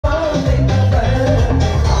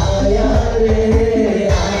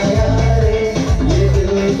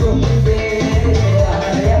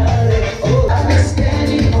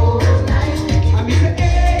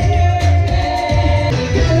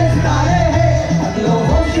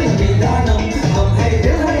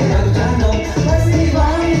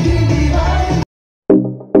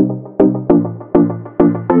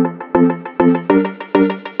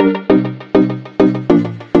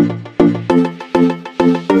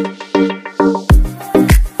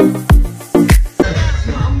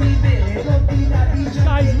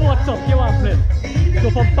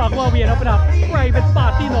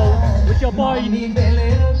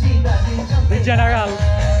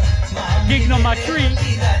number 3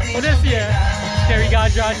 for this year. Terry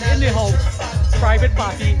Gajraj in the house. Private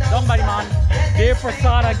party down by the man Dave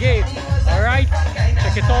Prasada Gate. Alright,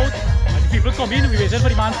 check it out. And the people come in, we waiting for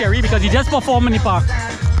the man Terry because he just performed in the park.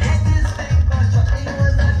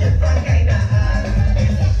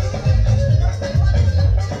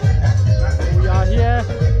 We are here.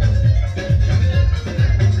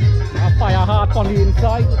 A fire heart on the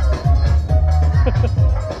inside.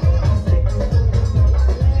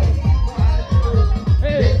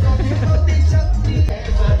 Hey!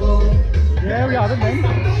 Yeah, we have it, man.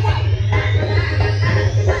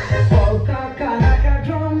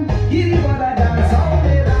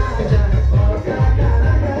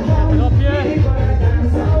 Up here.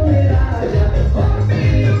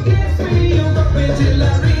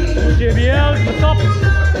 JBL, the top.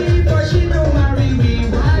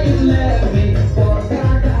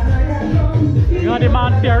 You got the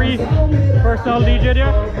man Terry, personal DJ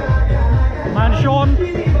there. Man Sean.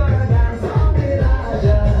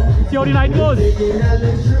 See how the night goes.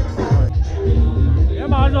 Yeah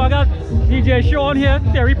man, so I got DJ Sean here,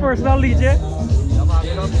 Terry personal DJ.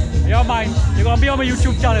 Yeah man, you're gonna be on my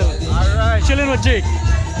YouTube channel. Alright. Chilling with Jake.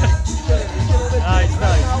 Nice,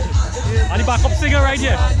 nice. And the backup singer right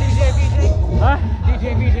here. DJ VJ. Huh?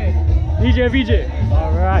 DJ VJ. DJ VJ.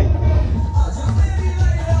 Alright.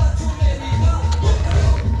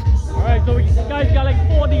 Alright, so you guys got like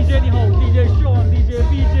 4 DJ in the house. DJ Sean, DJ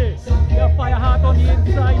VJ. You got Fire Heart on the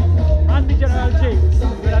inside. And the General J.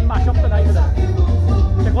 We're gonna mash up tonight with that.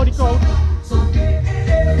 Check out the crowd.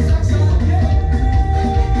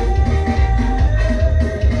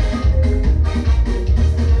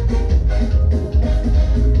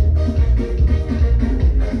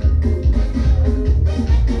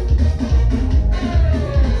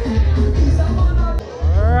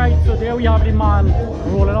 Alright, so there we have the man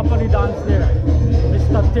rolling up on the dance there.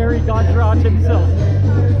 Mr. Terry Gajraj himself.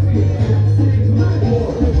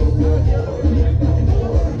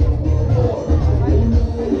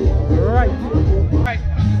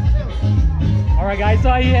 Alright guys, so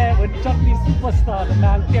I'm here with Chucky's superstar, the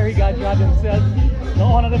man Terry Gajraj himself. The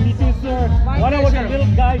honor to meet you, sir. When I was a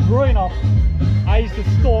little guy growing up, I used to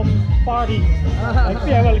storm parties, like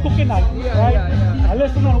farewell cooking night, right? I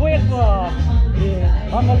listen and wait for the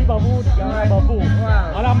Bangali Babu, the Gangali Babu.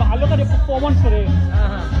 And I look at the performance today,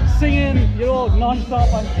 singing, you know, non-stop,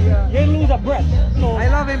 and you ain't lose a breath. So I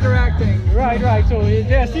love interacting. Right, so is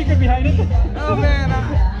there a secret behind it? Oh man,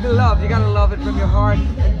 the love, you gotta love it from your heart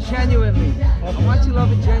and genuinely. And once you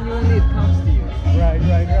love it genuinely, it comes to you. Right.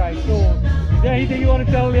 So, is there anything you want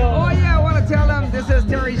to tell your... Oh yeah, I want to tell them this is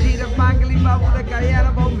Terry G, the Bangali Babu, the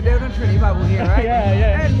Guyana Babu, the Trini Babu here, right?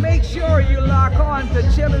 Yeah. And make sure you lock on to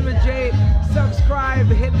Chilling with Jay, subscribe,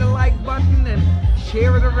 hit the like button, and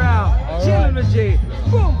share it around. All Chilling with Jay,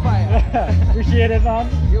 boom fire. Appreciate it, man.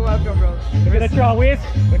 You're welcome, bro. We're gonna try ways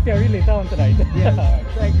with Terry later on tonight. Yes,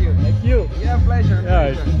 thank you. Thank you. Yeah, pleasure.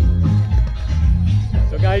 Yeah.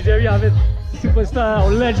 So guys, there you have it. Superstar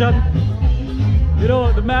or legend. You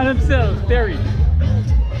know, the man himself, Terry.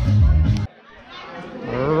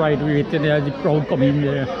 Alright, we're waiting there, the crowd coming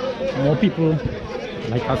there. More people.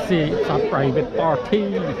 Like I say, it's a private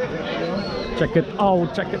party. Check it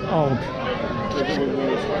out, check it out.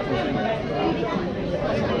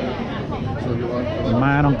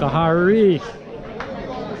 Man, Uncle Harry.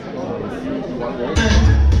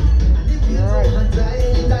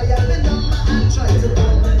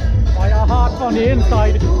 Fire heart on the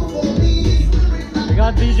inside. We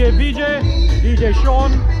got DJ VJ, DJ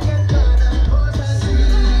Sean.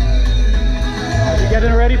 We're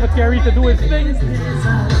getting ready for Terry to do his thing.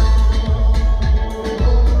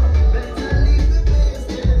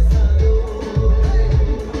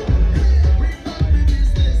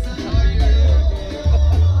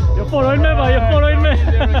 You're following me, man. You're following me.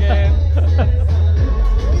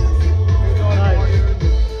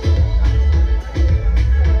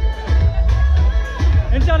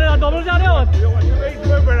 A double channel?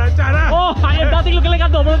 Oh, I am nothing looking like a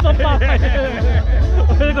double so fast.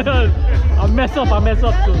 I mess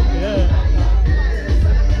up too. Yeah.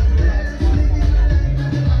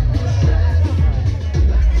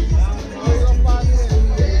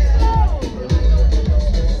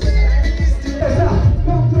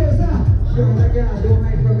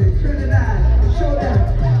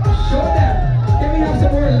 Can we have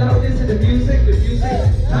some more loudness in the music?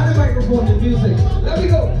 Not the microphone, the music. Let me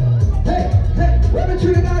go. Hey, we're the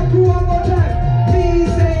Trinidad crew one more time. Me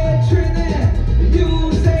say Trinidad,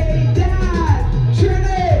 you say Dad.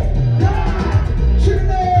 Trinidad.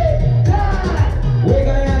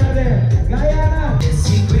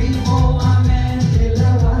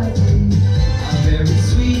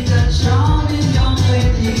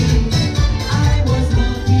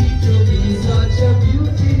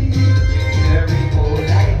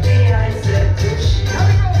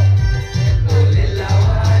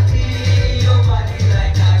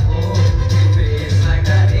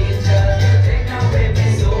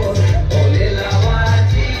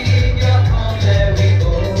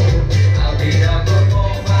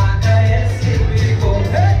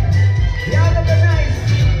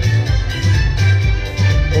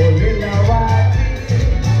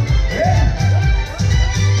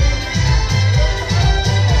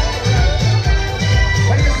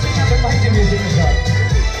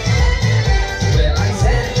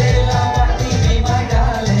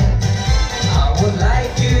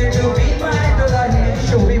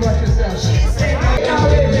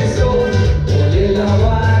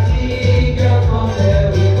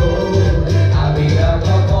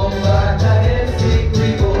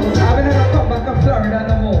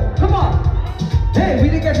 Hey, we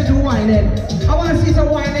didn't get to do whining. I want to see some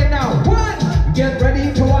whining now. One, get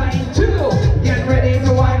ready to whine. Two, get ready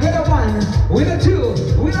to whine. With a one, with a two,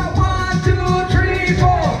 with a 1, 2, 3,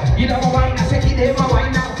 4. You know my wine, I say, give my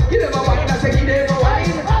wine now. You know my wine, I say, give my wine.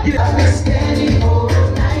 You know my standing all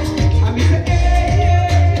night. I'm in the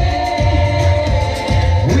air.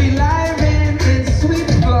 We live in sweet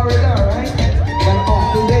Florida, right? But off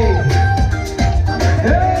the day.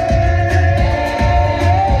 Hey,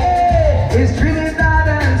 it's Trinidad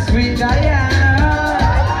and sweet Diana.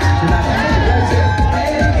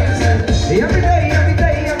 Every day,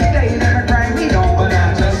 never cry me down, but I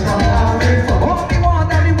just want all we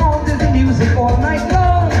want is the music all night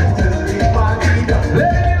long.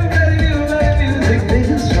 Let the music big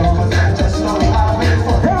and strong. I just want having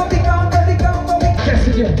fun. Ready, go, yes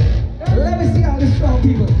again. Let me see all the strong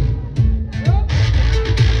people.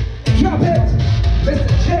 Drop it,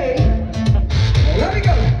 Mr. J. Let me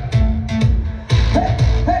go. Hey,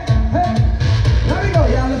 let me go.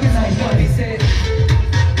 Y'all looking nice. What he said.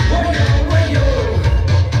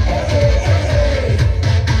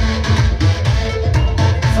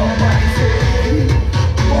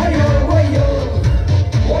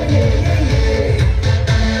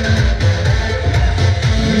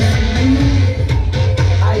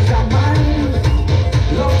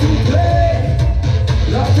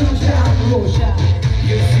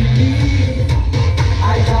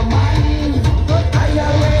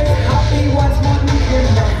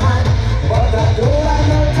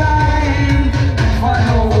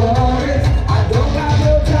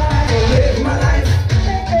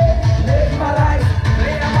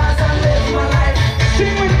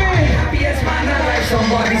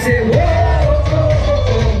 Somebody say, whoa,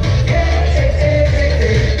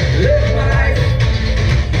 live my life,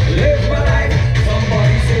 live my life.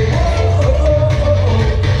 Somebody say, whoa,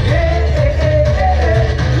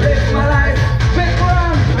 live my life. Big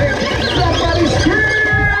round, somebody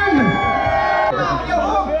scream.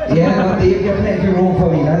 Yeah, you can make your room for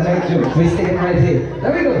me. That's right, too. We stay right here.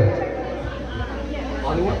 There we go.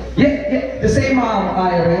 Yeah, the same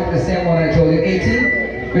right? The same one I told you.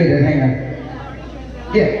 18. Wait, hang on.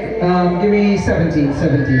 Yeah, give me 17.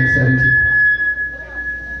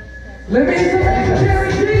 Let me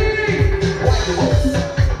guarantee.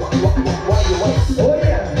 Oh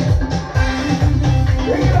yeah.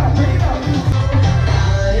 Bring it up.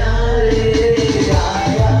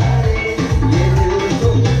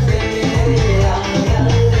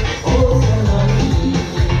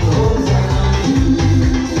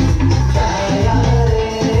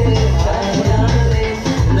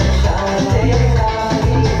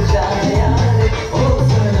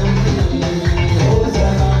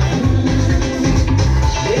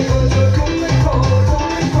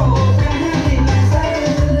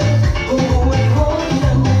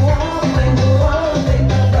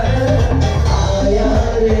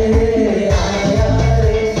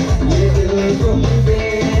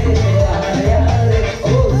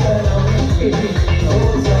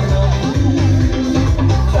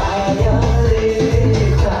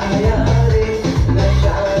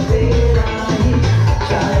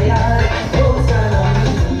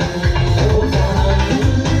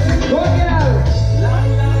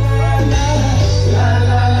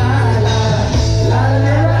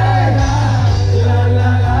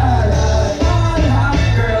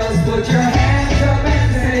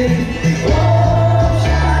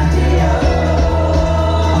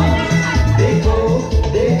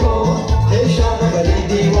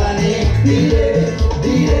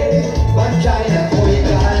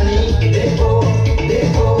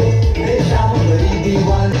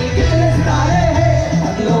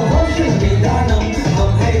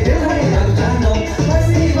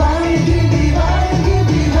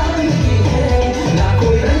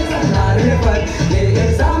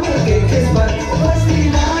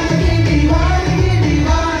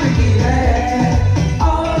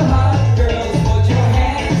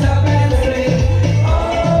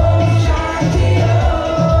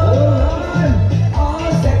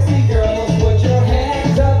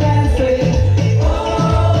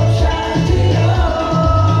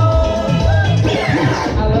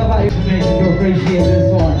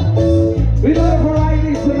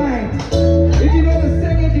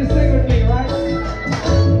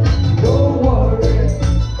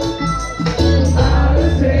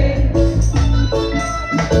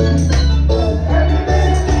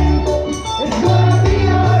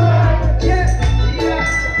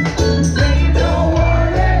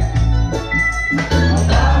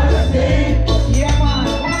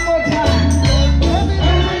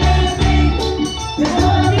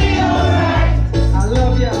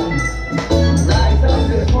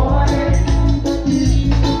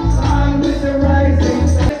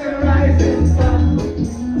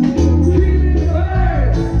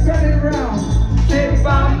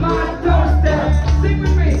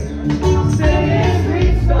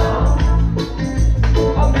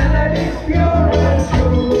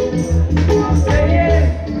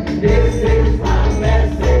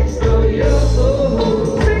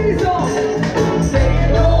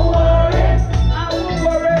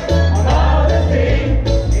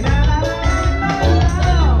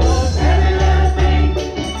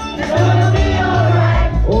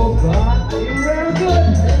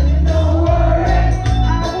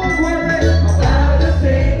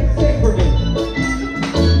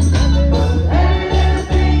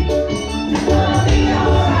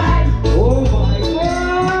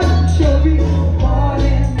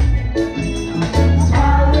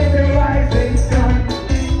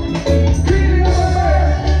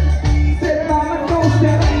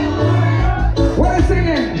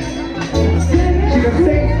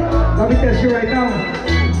 me test you right now.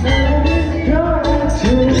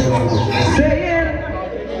 Say it.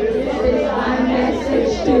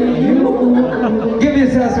 Give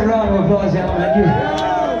yourselves a round of applause, gentlemen. Thank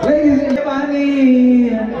you. Ladies and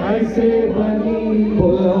gentlemen, I say bunny.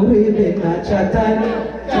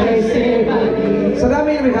 So that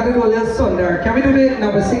means we gotta do a little Sunder. Can we do the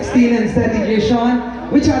number 16 instead, DJ Sean?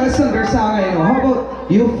 Which other Sunder song I know? How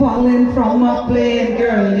about You Falling From a Plane,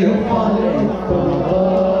 Girl, You Falling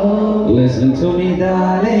From. Listen to me,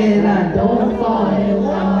 darling, I don't fall in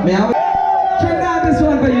love. Turn down this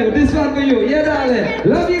one for you, this one for you. Yeah, darling.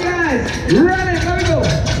 Love you guys. Run it, let me go.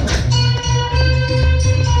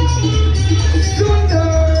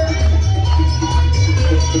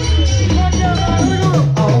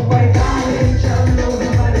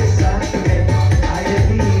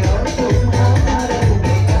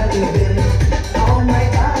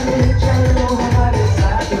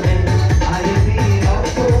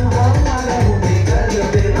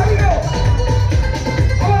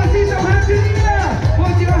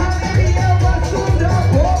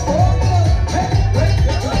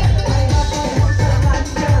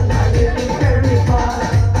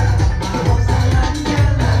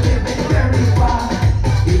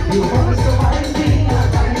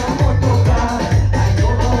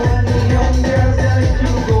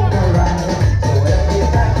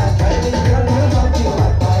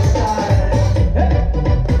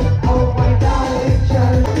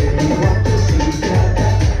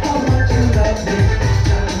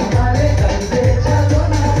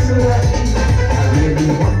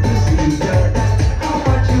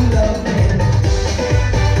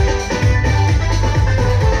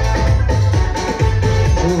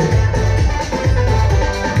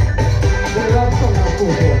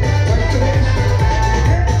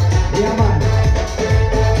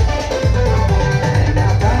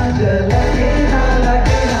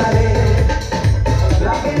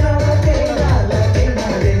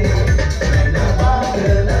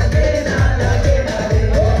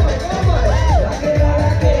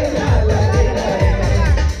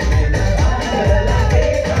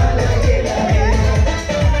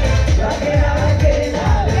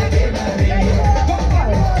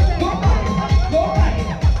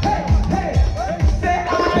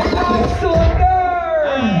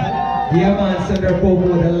 Yeah, man, Sunder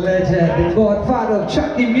Bobo, the legend, the godfather of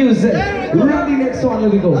Chucky music. Run the next one, here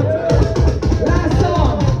we go. Last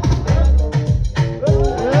song.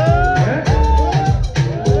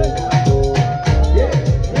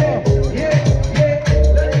 Let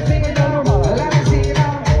me sing it down. Let me sing it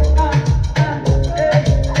down.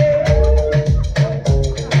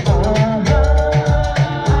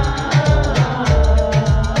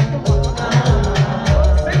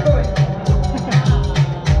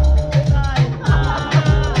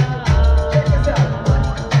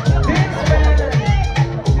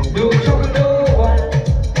 Do trouble,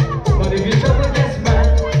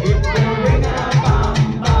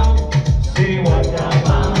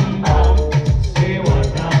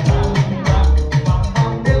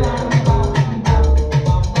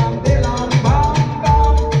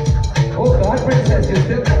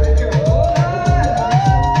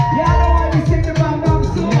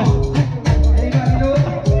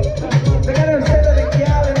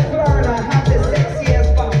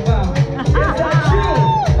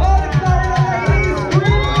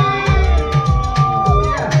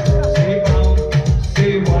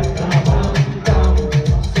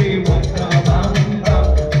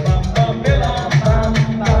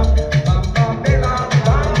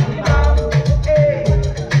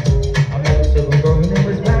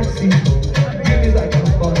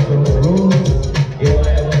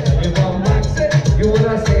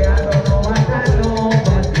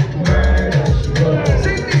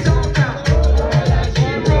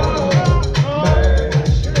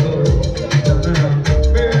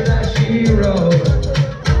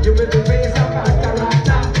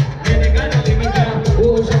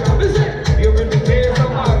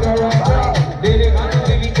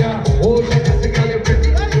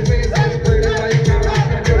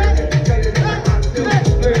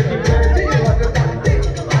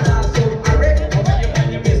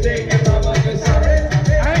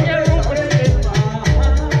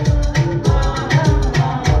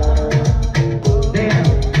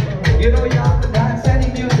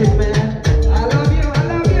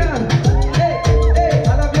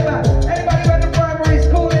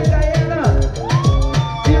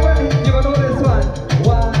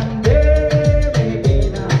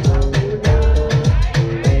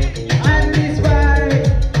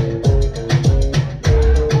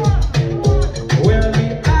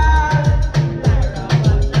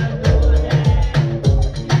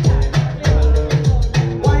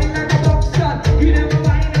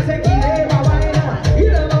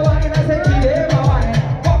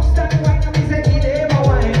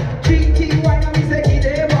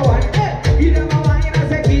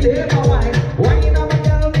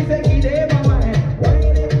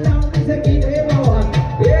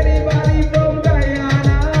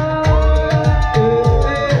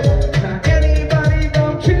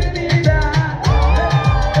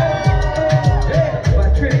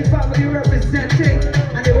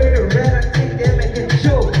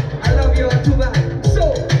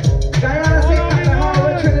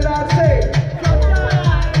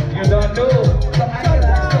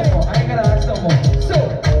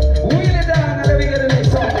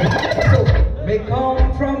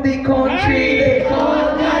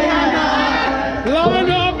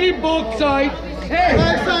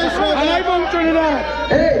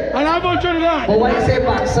 But when you say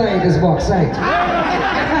backside, it's backside.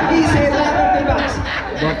 He said land of the backs.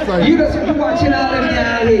 You just you watching all them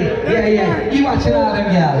y'all here. Yeah. You watching all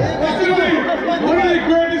them y'all. One of the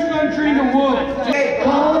greatest country in the world. Wait,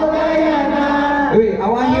 I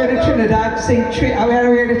want to hear the Trinidad sing. I want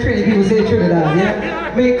to hear the Trinidad people say Trinidad.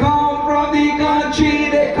 Yeah. We come from the country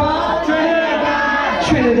they call Trinidad.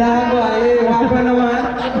 Trinidad, boy. Yeah,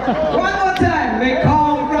 one more time. We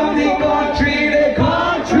come from the country they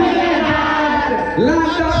call Trinidad.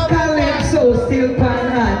 Land of Calypso, steel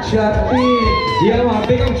pan and chopping. Yeah, man,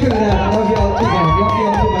 big up Trinidad. I love you all too much. Love you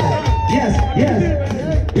all too much. Yes.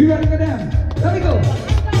 You ready for them? Let me go.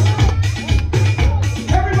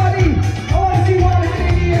 Everybody, I want to see one hand in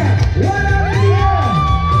the air. One hand in the air.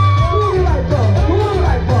 Move like ball.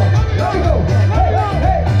 Let me go.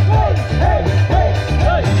 Hey.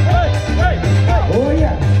 Oh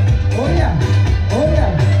yeah.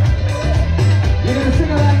 You're gonna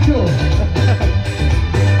sing along too.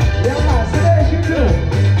 Yeah, man, so there's you too.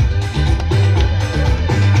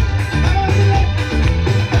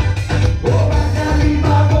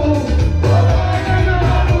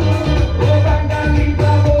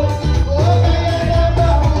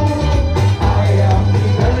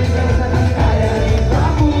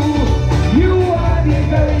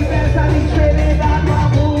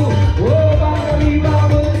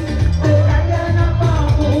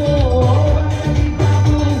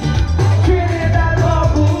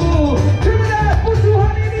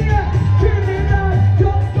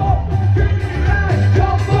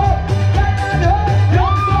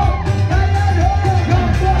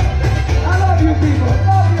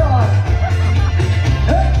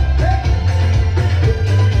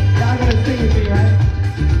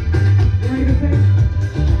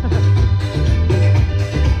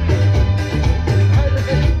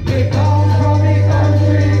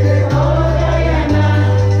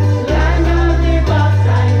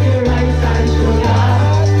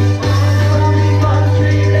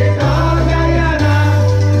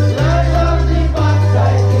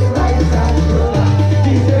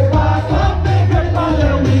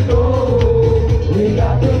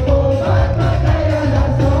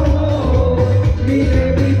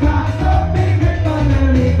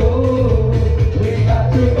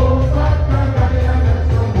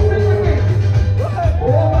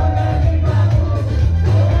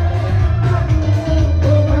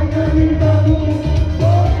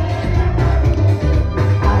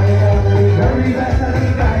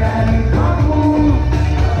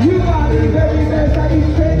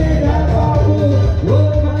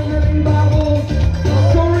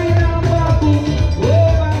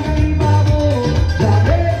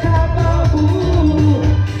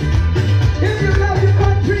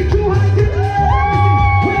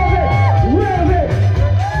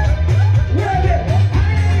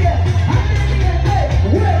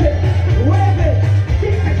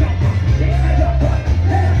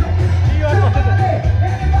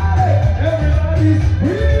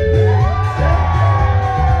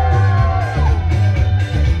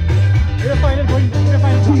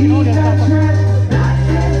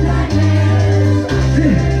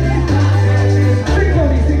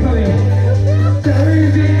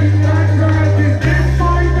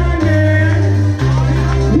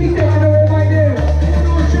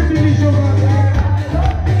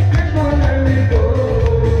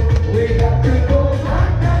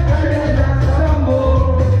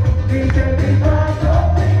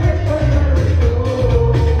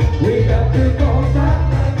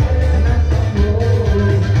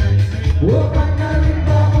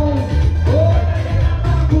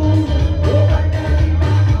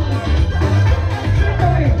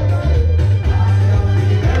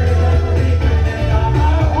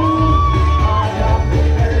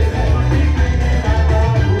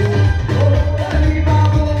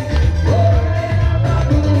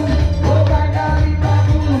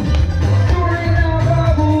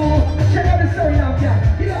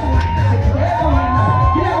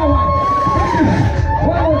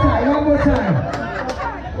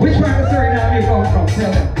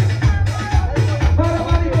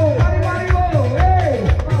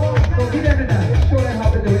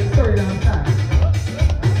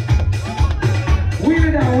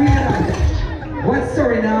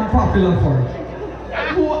 popular for it.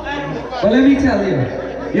 But let me tell you,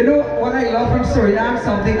 you know what I love from Suriname?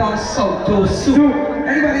 Something called sourdough soup.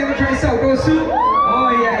 Anybody ever try sourdough soup?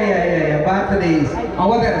 Oh yeah. Back to these. And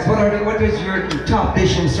what else? What is your top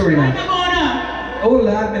dish in Suriname? Oh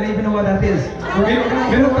Lord, I don't even know what that is.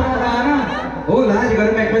 Oh Lord, you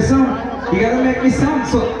gotta make me some.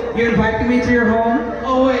 So you invited me to your home?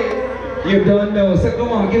 Oh wait. You don't know. So come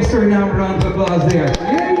on, give Suriname a round of applause there.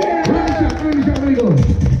 Yeah.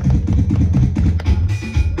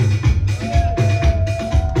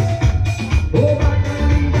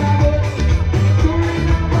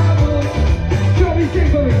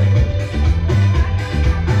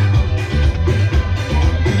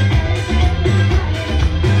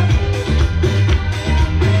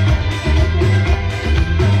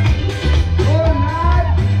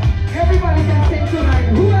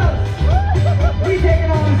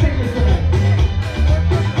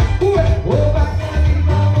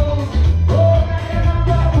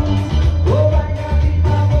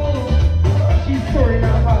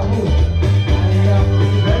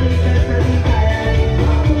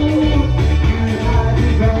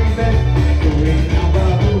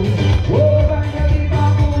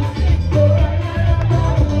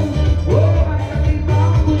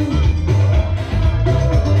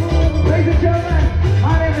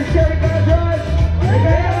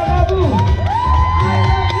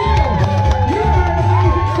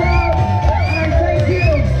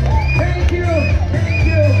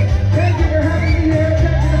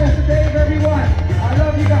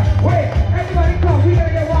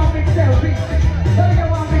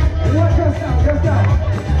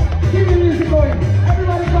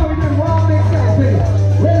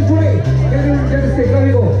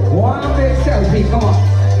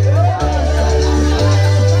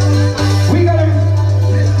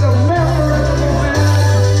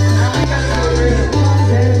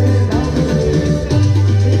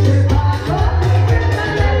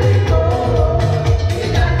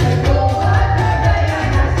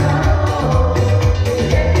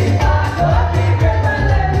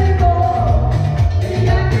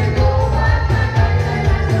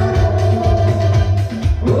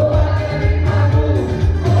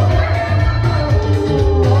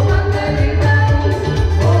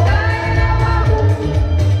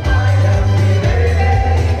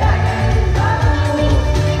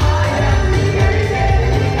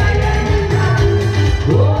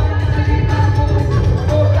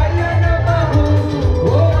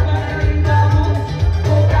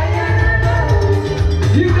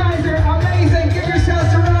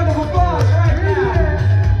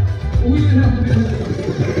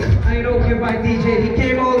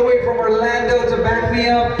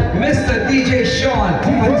 Mr. DJ Sean.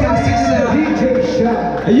 Fantastic sound. DJ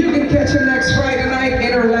Sean. You can catch him next Friday night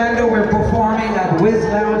in Orlando. We're performing at Wiz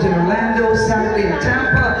Lounge in Orlando, Saturday in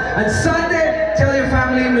Tampa, and Sunday, tell your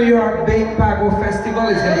family in New York, big phagwah festival.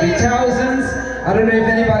 It's going to be thousands. I don't know if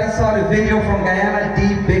anybody saw the video from Guyana,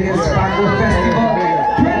 the biggest phagwah festival.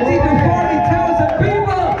 20 to 40,000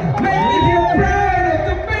 people. Make me feel proud of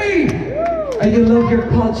the beat. And you love your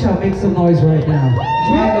culture. Make some noise right now.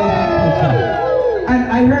 I love your culture. And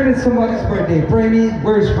I heard it's somebody's birthday. Pray me.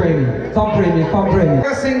 Where's pray me? Come pray me. Come pray me.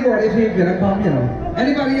 Sing word if you're gonna come, you know.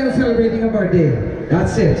 Anybody else celebrating a birthday?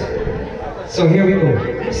 That's it. So here we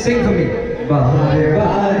go. Sing for me.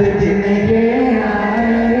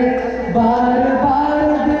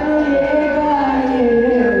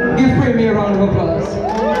 Give pray me a round of applause.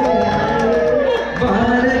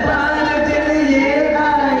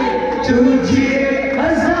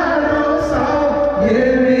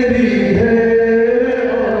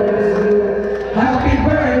 Happy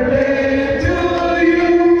birthday to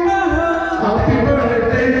you. Happy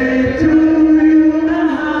birthday to you.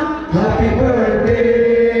 Happy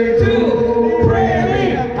birthday to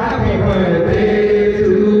Prairie. Happy birthday to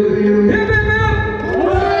you. Hip hip hip.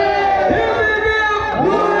 Hip hip hip.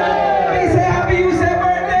 He say happy, you say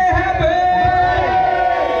birthday happy.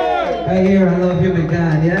 I hear I love you,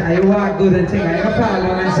 McGann. Yeah, I walk good and thing. I ain't a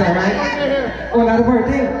problem, it's alright. Oh, not a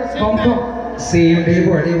birthday. Come. Same day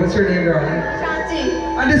birthday. What's your name, darling?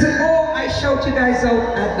 And they said, oh, I shout you guys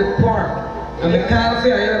out at the park. And the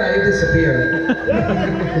cafe, I disappeared.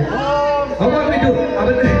 How about we do?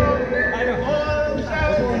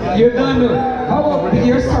 You're done. How about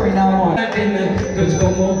your story now on?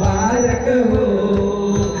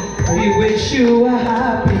 We wish you a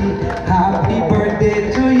happy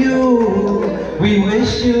birthday to you. We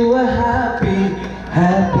wish you a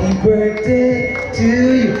happy birthday to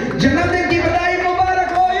you. Jonathan, give a live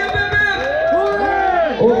Mubarak. Oh, you baby.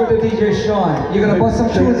 Over to DJ Sean. You gonna bust some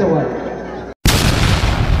tunes or what?